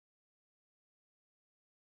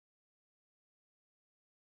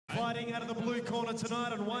fighting out of the blue corner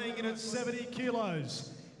tonight and weighing in at 70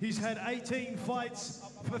 kilos. He's had 18 fights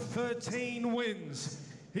for 13 wins.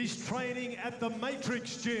 He's training at the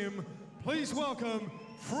Matrix Gym. Please welcome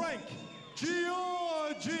Frank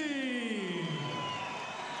Giorgi.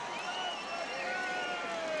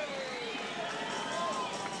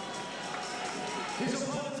 He's a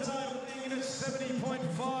fighter tonight weighing in at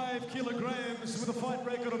 70.5 kilograms with a fight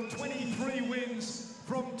record of 23 wins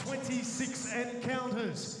from 26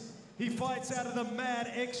 encounters. He fights out of the Mad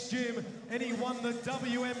X Gym and he won the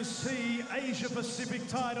WMC Asia Pacific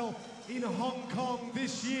title in Hong Kong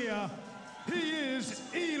this year. He is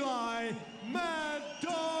Eli Mad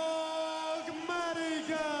Dog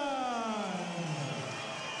Madigan.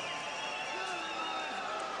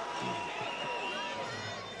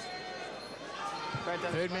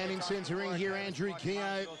 Third man in centering here, Andrew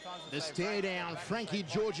Keogh. The stare down, Frankie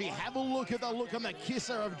Giorgi. Have a look at the look on the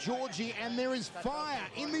kisser of Giorgi, and there is fire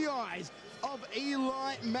in the eyes of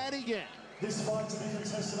Eli Madigan. This fight to be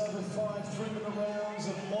contested over 5 3-minute rounds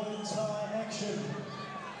of Muaythai action.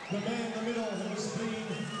 The man in the middle who has been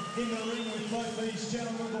in the ring with both these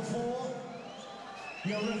gentlemen before,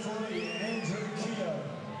 your referee, Andrew Keogh.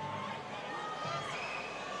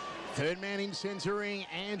 Third man in centering,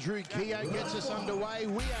 Andrew Keogh gets us underway.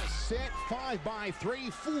 We are set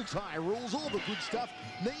 5x3, full tie rules, all the good stuff.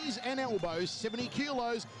 Knees and elbows, 70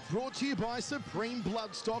 kilos, brought to you by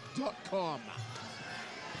SupremeBloodstock.com.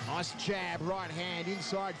 Nice jab, right hand,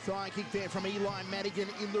 inside thigh kick there from Eli Madigan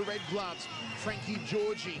in the red gloves. Frankie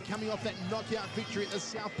Giorgi coming off that knockout victory at the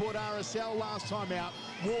Southport RSL last time out.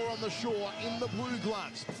 War on the shore in the blue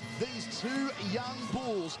gloves. These two young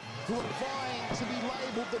bulls who are vying to be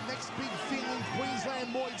labelled the next big thing in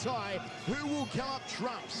Queensland Muay Thai. Who will come up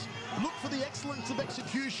trumps? Look for the excellence of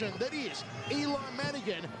execution, that is Eli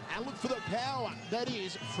Madigan, and look for the power, that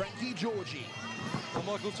is Frankie Giorgi. Well,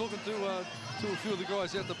 Michael, talking to a few of the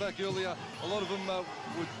guys out the back earlier, a lot of them were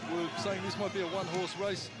saying this might be a one-horse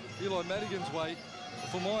race Eli Madigan's way.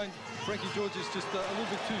 For mine, Frankie Giorgi is just a little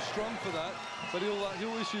bit too strong for that, but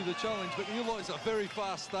he'll issue the challenge. But Eli's a very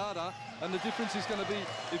fast starter, and the difference is going to be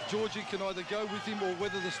if Giorgi can either go with him or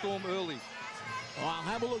weather the storm early. Well,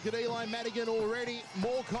 have a look at Eli Madigan already.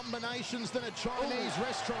 More combinations than a Chinese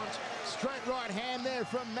restaurant. Straight right hand there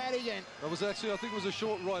from Madigan. That was actually, I think it was a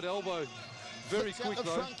short right elbow. Very quick though.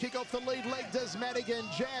 Front kick off the lead leg does Madigan.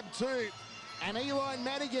 Jab two. And Eli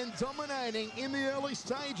Madigan dominating in the early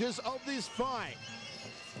stages of this fight.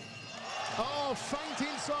 Oh, feint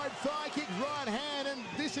inside thigh kick, right hand, and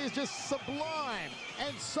this is just sublime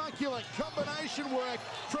and succulent combination work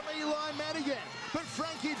from Eli Madigan. But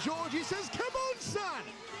Frankie Giorgi says, come on, son,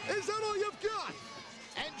 is that all you've got?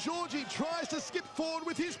 And Giorgi tries to skip forward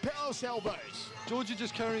with his palace elbows. Giorgi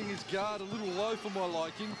just carrying his guard a little low for my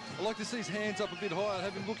liking. I like to see his hands up a bit higher,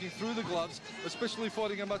 have him looking through the gloves, especially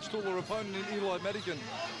fighting a much taller opponent in Eli Madigan.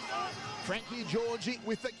 Frankie Giorgi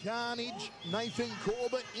with the carnage. Nathan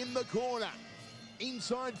Corbett in the corner.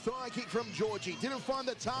 Inside thigh kick from Giorgi. Didn't find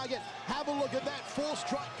the target. Have a look at that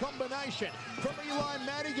four-strike combination from Eli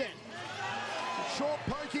Madigan. Short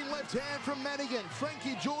poking left hand from Madigan.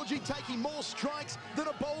 Frankie Giorgi taking more strikes than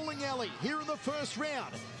a bowling alley here in the first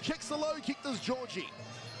round. Checks the low kick, does Giorgi.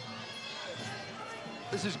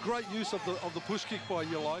 This is great use of the push kick by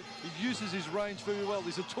Eli. He uses his range very well.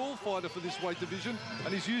 He's a tall fighter for this weight division,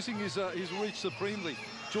 and he's using his reach supremely.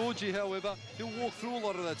 Giorgi, however, he'll walk through a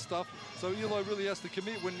lot of that stuff, so Eli really has to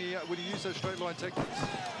commit when he uses that straight line techniques.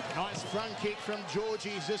 Nice front kick from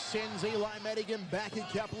Giorgi, just sends Eli Madigan back a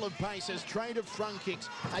couple of paces. Trade of front kicks.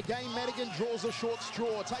 Again, Madigan draws a short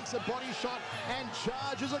straw, takes a body shot and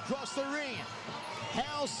charges across the ring.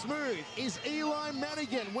 How smooth is Eli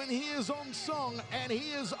Madigan when he is on song, and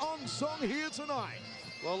he is on song here tonight.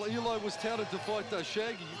 Well, Eli was touted to fight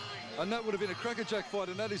Shaggy, and that would have been a crackerjack fight,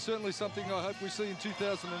 and that is certainly something I hope we see in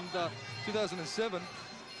 2007.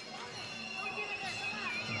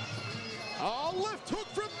 Oh, left hook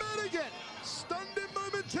from Madigan. Stunned him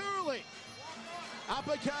momentarily.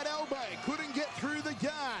 Uppercut elbow. Couldn't get through the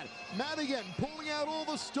guard. Madigan pulling out all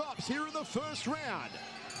the stops here in the first round.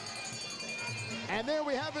 And there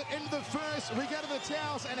we have it into the first. We go to the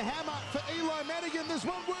towels and hammer for Eli Madigan. There's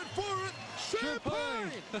one word for it.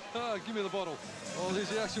 Champagne. Give me the bottle. Well, here's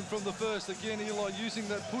the action from the first. Again, Eli using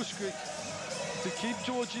that push kick to keep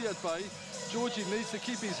Giorgi at bay. Giorgi needs to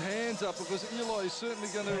keep his hands up because Eli is certainly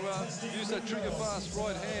going to use that trigger-fast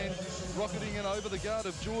right hand, rocketing it over the guard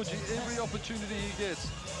of Giorgi every opportunity he gets.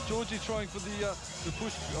 Giorgi trying for the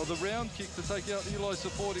push or the round kick to take out Eli's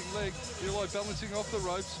supporting leg. Eli balancing off the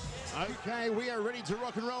ropes. Okay, we are ready to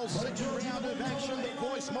rock and roll. Second round of action. The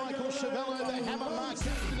voice, Michael Chavello, the hammer, Mark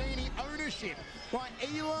Castanini, ownership. leadership by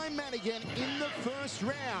Eli Madigan in the first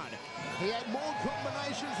round. He had more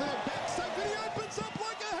combinations than a back socket. He opens up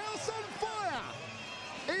like a house on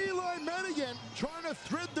fire. Eli Madigan trying to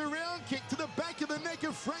thread the round kick to the back of the neck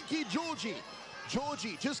of Frankie Giorgi.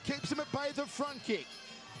 Giorgi just keeps him at bay with a front kick.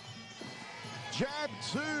 Jab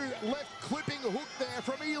two, left clipping hook there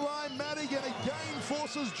from Eli Madigan. Again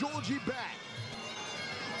forces Giorgi back.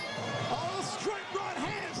 Oh, straight right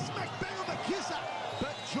hand, smack bang on the kisser.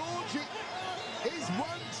 But Giorgi is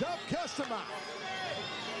one tough customer.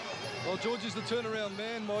 Well, Giorgi's the turnaround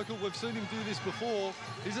man, Michael. We've seen him do this before.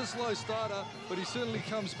 He's a slow starter, but he certainly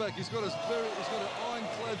comes back. He's got an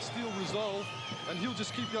ironclad steel resolve, and he'll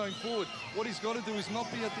just keep going forward. What he's got to do is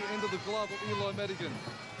not be at the end of the glove of Eli Madigan.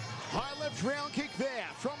 High left round kick there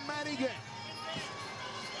from Madigan.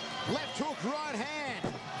 Left hook, right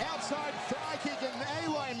hand. Outside thigh kick, and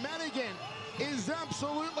Eli Madigan is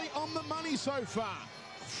absolutely on the money so far.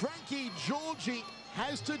 Frankie Giorgi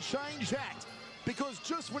has to change that, because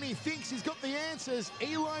just when he thinks he's got the answers,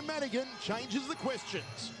 Eli Madigan changes the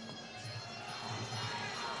questions.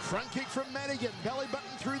 Front kick from Madigan, belly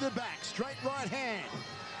button through the back, straight right hand.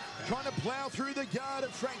 Trying to plow through the guard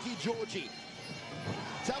of Frankie Giorgi.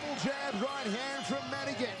 Double jab right hand from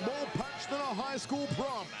Madigan, more punch than a high school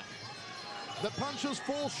prom. The punches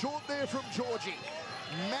fall short there from Giorgi.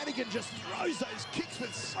 Madigan just throws those kicks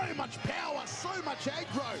with so much power, so much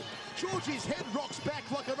aggro. Giorgi's head rocks back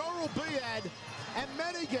like an Oral B ad, and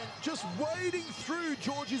Madigan just wading through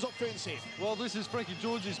Giorgi's offensive. Well, this is Frankie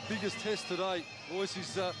Giorgi's biggest test today. Boys,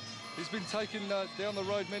 he's been taken down the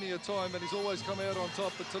road many a time, and he's always come out on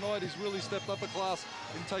top. But tonight he's really stepped up a class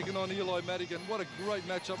in taking on Eli Madigan. What a great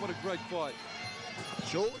matchup, what a great fight.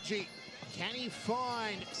 Giorgi, can he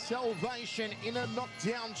find salvation in a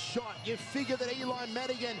knockdown shot? You figure that Eli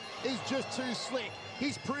Madigan is just too slick.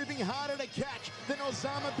 He's proving harder to catch than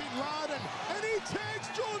Osama bin Laden, and he tags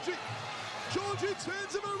Giorgi. Giorgi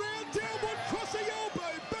turns him around, downward crossing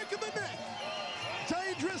elbow, back of the neck.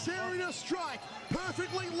 Dangerous area to strike,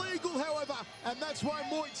 perfectly legal, however, and that's why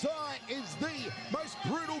Muay Thai is the most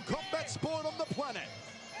brutal combat sport on the planet.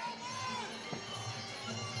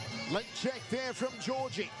 Leg check there from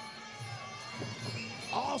Giorgi.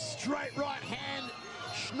 Oh, straight right hand,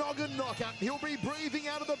 schnoggin knocker. He'll be breathing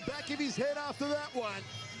out of the back of his head after that one.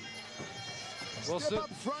 Well, Step up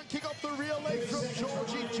front, kick off the rear leg from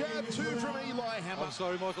Giorgi, jab two from Eli Hammer. I'm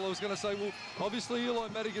sorry, Michael, I was going to say, well, obviously Eli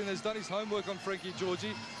Madigan has done his homework on Frankie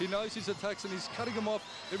Giorgi. He knows his attacks and he's cutting him off.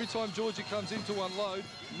 Every time Giorgi comes in to unload,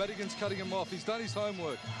 Madigan's cutting him off. He's done his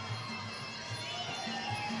homework.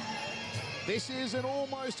 This is an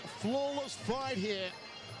almost flawless fight here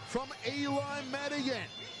from Eli Madigan.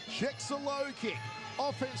 Checks the low kick.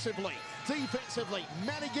 Offensively, defensively,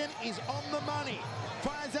 Madigan is on the money.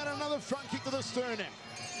 Fires out another front kick to the sternum.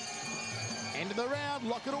 End of the round,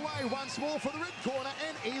 lock it away once more for the red corner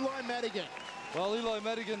and Eli Madigan. Well, Eli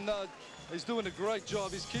Madigan is doing a great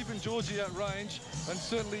job. He's keeping Giorgi at range and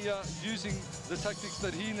certainly using the tactics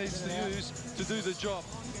that he needs to use to do the job.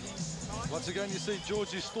 Once again, you see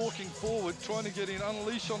Giorgi stalking forward, trying to get in,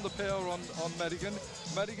 unleash on the power on Madigan.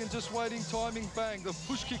 Madigan just waiting, timing, bang. The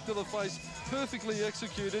push kick to the face, perfectly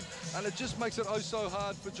executed, and it just makes it oh so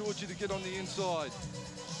hard for Giorgi to get on the inside.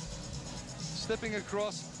 Stepping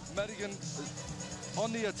across, Madigan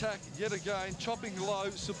on the attack yet again, chopping low,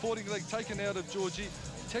 supporting leg taken out of Giorgi.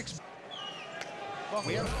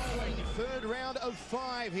 We are in the third round of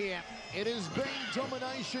 5 here. It has been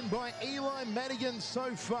domination by Eli Madigan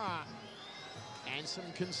so far. And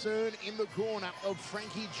some concern in the corner of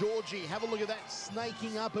Frankie Giorgi. Have a look at that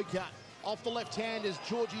snaking uppercut off the left hand as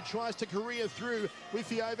Giorgi tries to career through with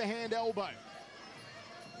the overhand elbow.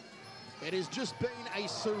 It has just been a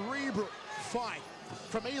cerebral fight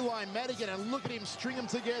from Eli Madigan, and look at him string them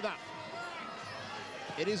together.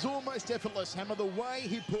 It is almost effortless, Hammer, the way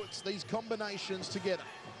he puts these combinations together.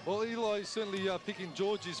 Well, Eli is certainly picking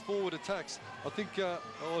Giorgi's forward attacks. I think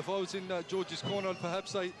if I was in Giorgi's corner, I'd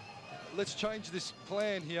perhaps say, let's change this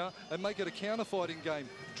plan here and make it a counter-fighting game.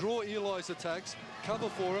 Draw Eli's attacks, cover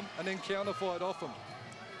for him, and then counter-fight off him.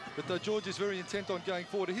 But Giorgi's very intent on going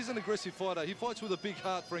forward. He's an aggressive fighter. He fights with a big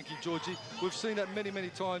heart, Frankie Giorgi. We've seen that many, many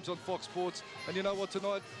times on Fox Sports. And you know what,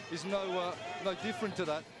 tonight is no different to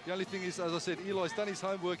that. The only thing is, as I said, Eli's done his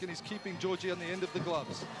homework and he's keeping Giorgi on the end of the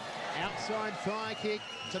gloves. Outside thigh kick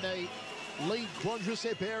to the lead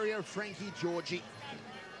quadricep area of Frankie Giorgi.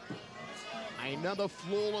 Another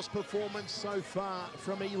flawless performance so far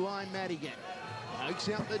from Eli Madigan. Pokes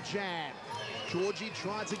out the jab. Giorgi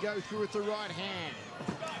tried to go through with the right hand.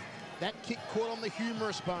 That kick caught on the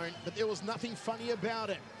humerus bone, but there was nothing funny about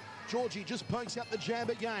it. Giorgi just pokes out the jab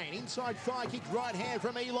again. Inside thigh kick, right hand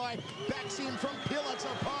from Eli. Backs in from pillar to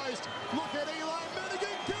post. Look at Eli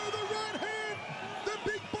Madigan go the right hand. The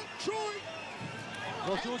big bok choy.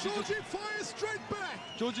 Well, and Giorgi fires straight back.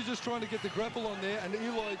 Giorgi just trying to get the grapple on there, and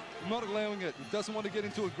Eli not allowing it. He doesn't want to get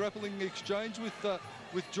into a grappling exchange with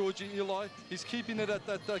Giorgi. Eli, he's keeping it at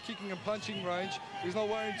that kicking and punching range. He's not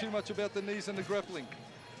worrying too much about the knees and the grappling.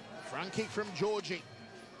 Front kick from Giorgi.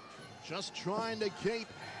 Just trying to keep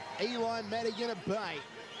Eli Madigan at bay.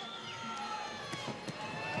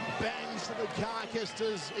 Bangs to the carcass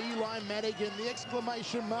does Eli Madigan. The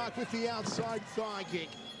exclamation mark with the outside thigh kick.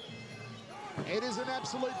 It is an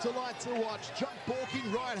absolute delight to watch. Jump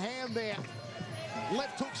balking right hand there.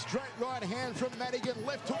 Left hook straight right hand from Madigan.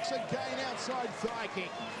 Left hooks again outside thigh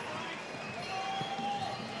kick.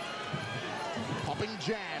 Popping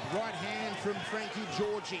jab, right hand from Frankie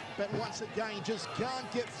Giorgi. But once again, just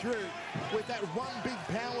can't get through with that one big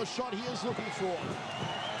power shot he is looking for.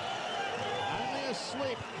 Only a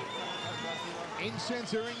slip in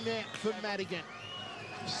centering there for Madigan.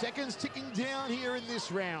 Seconds ticking down here in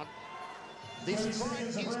this round. This fight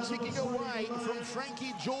is ticking away from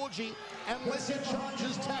Frankie Giorgi unless he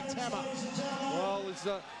charges tact hammer. Well,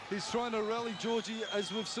 he's trying to rally Giorgi,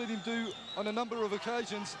 as we've seen him do on a number of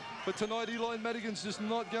occasions. But tonight, Eli Madigan's just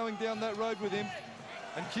not going down that road with him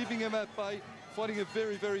and keeping him at bay, fighting a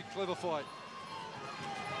very, very clever fight.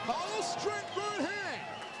 Oh, straight right hand.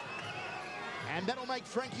 And that'll make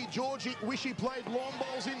Frankie Giorgi wish he played long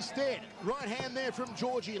balls instead. Right hand there from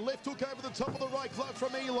Giorgi. Left hook over the top of the right glove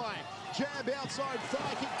from Eli. Jab outside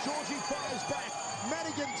thigh kick. Giorgi fires back.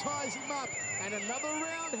 Madigan ties him up. And another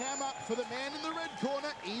round hammer for the man in the red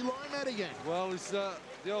corner, Eli Madigan. Well, it's the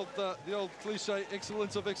old cliche,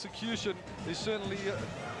 excellence of execution is certainly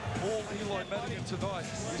all Eli Madigan tonight.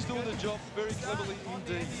 He's doing the job very cleverly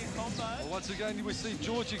indeed. Well, once again, we see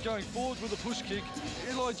Giorgi going forward with a push kick.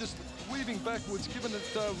 Eli just weaving backwards, giving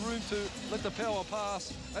it room to let the power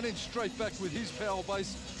pass, and then straight back with his power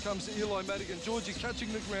base comes Eli Madigan. Giorgi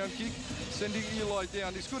catching the ground kick, sending Eli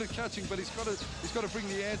down. He's good at catching, but he's got to bring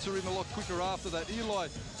the answer in a lot quicker after that. Eli,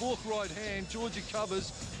 fork right hand, Giorgi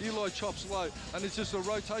covers, Eli chops low, and it's just a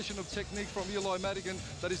rotation of technique from Eli Madigan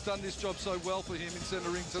that has done this job so well for him in centre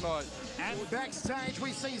ring tonight. And backstage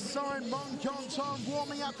we see Son Mongkong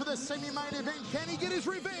warming up for the semi-main event. Can he get his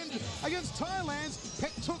revenge against Thailand's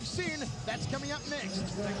Pek Tuk Sin? That's coming up next.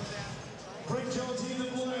 We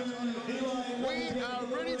are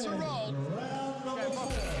ready to roll.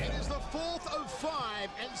 It is the 4th of 5,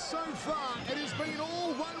 and so far it has been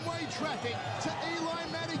all one-way traffic to Eli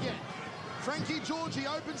Madigan. Frankie Giorgi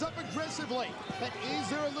opens up aggressively, but is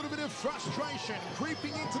there a little bit of frustration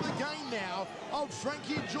creeping into the game now of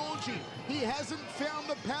Frankie Giorgi? He hasn't found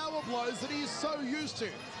the power blows that he is so used to.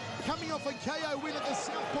 Coming off a KO win at the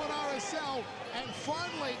Southport RSL, and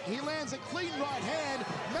finally he lands a clean right hand.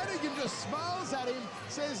 Madigan just smiles at him,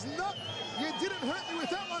 says, "No, you didn't hurt me with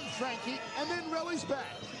that one, Frankie," and then rallies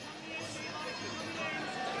back.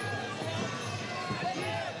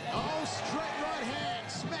 Oh, straight right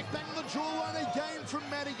hand, smack bang on the jawline again from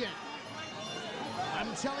Madigan.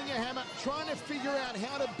 I'm telling you, Hammer, trying to figure out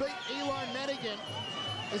how to beat Eli Madigan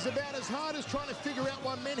is about as hard as trying to figure out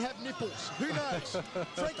why men have nipples. Who knows?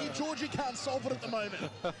 Frankie Giorgi can't solve it at the moment.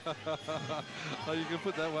 Oh, you can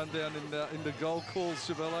put that one down in the goal calls,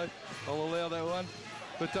 Chabello. I'll allow that one.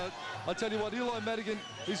 But I'll tell you what, Eli Madigan,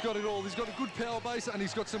 he's got it all. He's got a good power base, and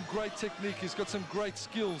he's got some great technique. He's got some great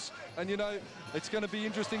skills. And, you know, it's going to be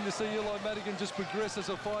interesting to see Eli Madigan just progress as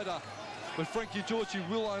a fighter. But Frankie Giorgi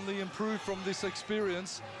will only improve from this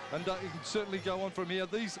experience, and he can certainly go on from here.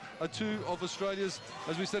 These are two of Australia's,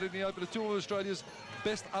 as we said in the opener, two of Australia's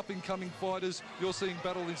best up-and-coming fighters you're seeing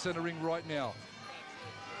battle in centre ring right now.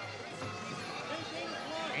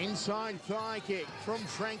 Inside thigh kick from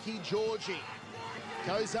Frankie Giorgi.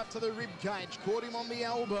 Goes up to the rib cage, caught him on the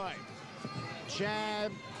elbow.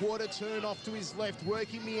 Jab, quarter turn off to his left,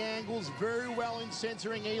 working the angles very well in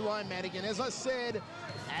centering Eli Madigan. As I said,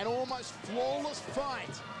 an almost flawless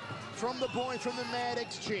fight from the boy from the Mad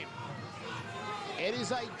X Gym. It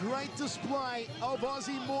is a great display of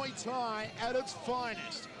Aussie Muay Thai at its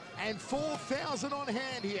finest. And 4,000 on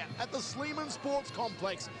hand here at the Sleeman Sports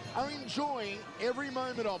Complex are enjoying every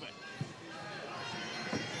moment of it.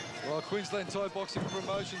 Well, Queensland Thai Boxing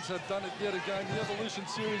Promotions have done it yet again. The Evolution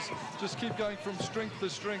Series just keep going from strength to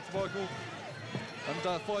strength, Michael.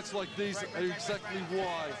 And fights like these are exactly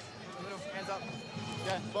why. Hands up.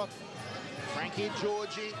 Yeah, box. Frankie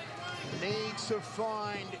Giorgi needs to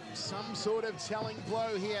find some sort of telling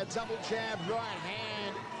blow here. Double jab, right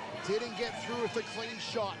hand. Didn't get through with the clean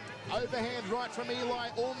shot. Overhand right from Eli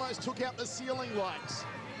almost took out the ceiling lights.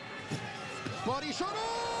 Body shot,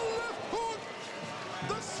 oh, left hook!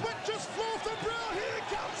 The sweat just flew off the brow. Here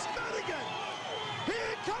comes Madigan.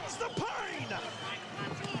 Here comes the pain.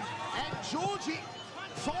 And Giorgi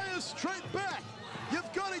fires straight back.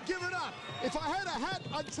 You've got to give it up. If I had a hat,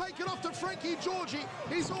 I'd take it off to Frankie Giorgi.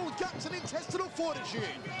 He's all guts and intestinal fortitude.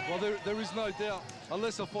 Well, there is no doubt. A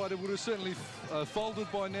lesser fighter would have certainly folded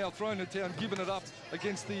by now, thrown it down, given it up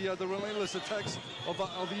against the relentless attacks of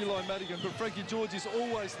Eli Madigan. But Frankie Giorgi's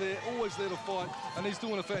always there to fight, and he's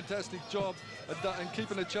doing a fantastic job and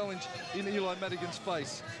keeping a challenge in Eli Madigan's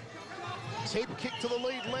face. Tip kick to the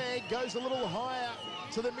lead leg, goes a little higher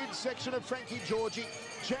to the midsection of Frankie Giorgi.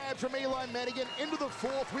 Jab from Eli Madigan into the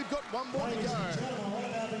fourth. We've got one more to go.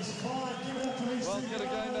 Well, yet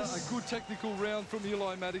again, a good technical round from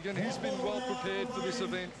Eli Madigan. He's been well prepared for this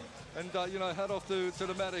event. And, you know, hat off to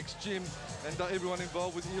the Maddox gym and everyone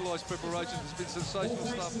involved with Eli's preparation. It's been sensational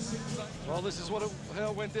stuff. Well, this is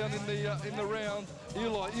how it went down in the round.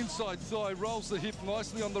 Eli, inside thigh, rolls the hip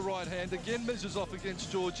nicely on the right hand. Again, measures off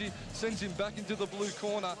against Giorgi, sends him back into the blue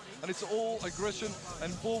corner. And it's all aggression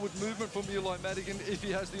and forward movement from Eli Madigan if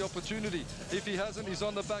he has the opportunity. If he hasn't, he's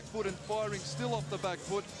on the back foot and firing still off the back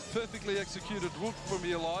foot. Perfectly executed hook from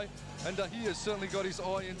Eli. And he has certainly got his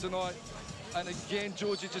eye in tonight. And again,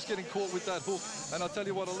 Giorgi just getting caught with that hook. And I'll tell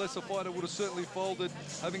you what, a lesser fighter would have certainly folded,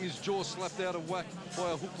 having his jaw slapped out of whack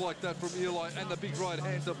by a hook like that from Eli, and the big right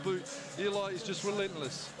hand to boot. Eli is just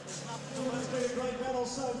relentless. Well, it's been a great battle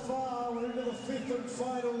so far. We're into the fifth and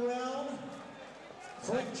final round.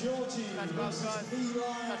 Frank Giorgi versus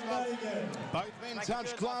Eli Madigan. Both men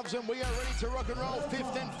touch gloves, and we are ready to rock and roll.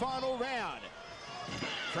 Fifth and final round.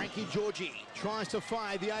 Frankie Giorgi tries to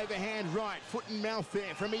fire the overhand right, foot and mouth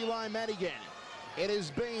there from Eli Madigan. It has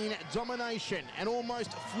been domination and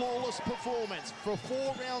almost flawless performance for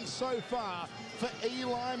 4 rounds so far for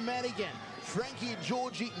Eli Madigan. Frankie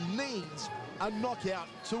Giorgi needs a knockout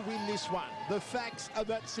to win this one. The facts are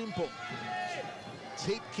that simple.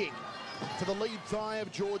 Tip kick to the lead thigh of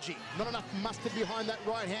Giorgi. Not enough mustard behind that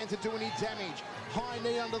right hand to do any damage. High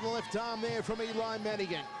knee under the left arm there from Eli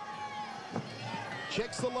Madigan.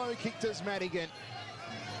 Checks the low kick, does Madigan.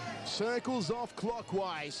 Circles off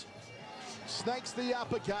clockwise. Snakes the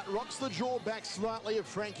uppercut, rocks the jaw back slightly of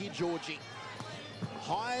Frankie Giorgi.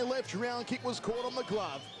 High left round kick was caught on the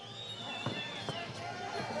glove.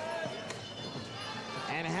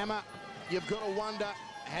 And Hammer, you've got to wonder,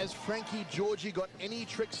 has Frankie Giorgi got any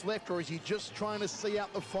tricks left, or is he just trying to see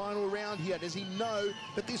out the final round here? Does he know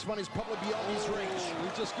that this one is probably beyond his reach?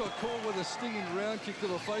 He just got caught with a stinging round kick to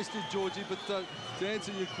the face, did Giorgi. But to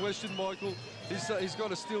answer your question, Michael, he's got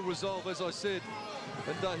to still resolve, as I said.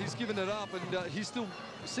 And he's given it up, and he still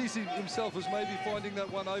sees himself as maybe finding that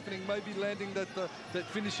one opening, maybe landing that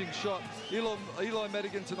finishing shot. Eli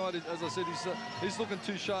Madigan tonight, as I said, he's looking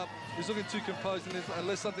too sharp. He's looking too composed, and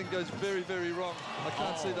unless something goes very, very wrong, I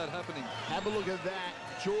can't see that happening. Have a look at that.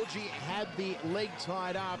 Giorgi had the leg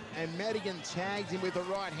tied up, and Madigan tagged him with the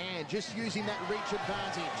right hand, just using that reach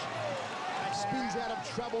advantage. Spins out of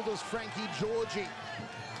trouble, does Frankie Giorgi.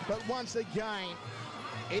 But once again,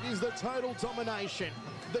 it is the total domination,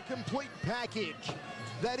 the complete package.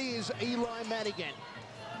 That is Eli Madigan.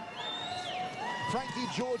 Frankie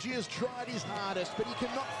Giorgi has tried his hardest, but he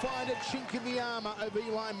cannot find a chink in the armour of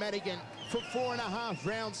Eli Madigan for 4.5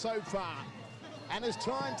 rounds so far. And as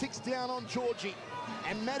time ticks down on Giorgi,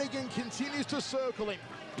 and Madigan continues to circle him,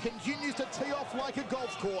 continues to tee off like a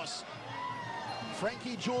golf course,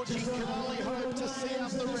 Frankie Giorgi can only hope to see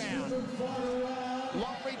up the round.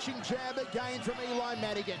 Long-reaching jab again from Eli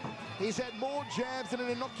Madigan. He's had more jabs than an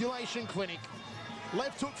inoculation clinic.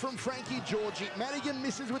 Left hook from Frankie Giorgi. Madigan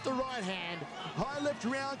misses with the right hand. High left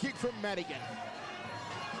round kick from Madigan.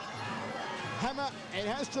 Hammer, it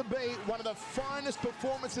has to be one of the finest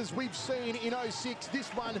performances we've seen in 06. This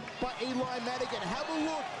one by Eli Madigan. Have a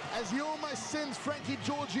look as he almost sends Frankie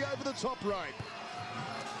Giorgi over the top rope.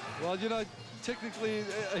 Well, you know, technically,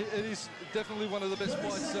 it is definitely one of the best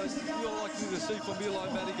fights you're likely to see from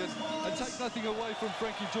Eli Madigan. And take nothing away from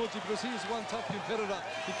Frankie Giorgi, because he is one tough competitor.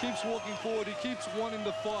 He keeps walking forward. He keeps wanting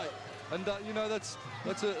to fight. And, you know, that's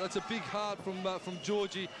a big heart from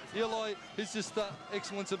Giorgi. Eli is just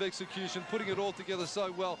excellence of execution, putting it all together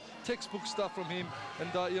so well. Textbook stuff from him.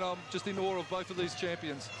 And, you know, I'm just in awe of both of these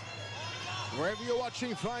champions. Wherever you're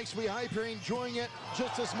watching, folks, we hope you're enjoying it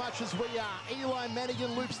just as much as we are. Eli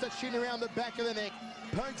Madigan loops the shin around the back of the neck,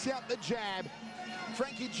 pokes out the jab.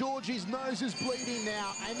 Frankie Giorgi's nose is bleeding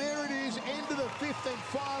now, and there it is, end of the fifth and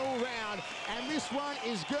final round. And this one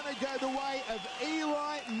is going to go the way of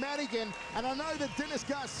Eli Madigan. And I know that Dennis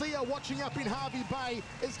Garcia, watching up in Harvey Bay,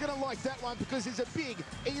 is going to like that one because he's a big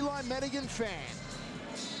Eli Madigan fan.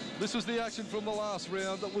 This was the action from the last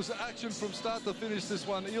round. That was action from start to finish, this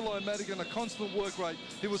one. Eli Madigan, a constant work rate.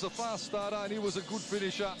 He was a fast starter and he was a good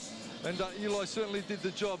finisher. And Eli certainly did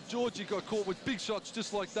the job. Giorgi got caught with big shots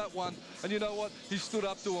just like that one. And you know what? He stood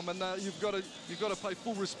up to him. And you've got to pay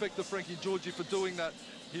full respect to Frankie Giorgi for doing that.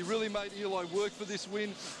 He really made Eli work for this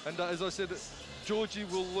win. And as I said, Giorgi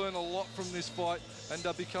will learn a lot from this fight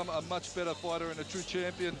and become a much better fighter and a true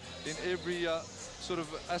champion in every sort of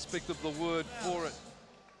aspect of the word for it.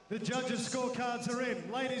 The judges' scorecards are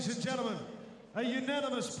in. Ladies and gentlemen, a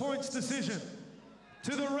unanimous points decision.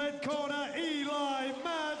 To the red corner, Eli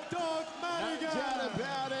Mad Dog Madigan. No doubt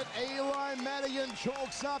about it. Eli Madigan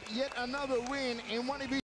chalks up yet another win in one of his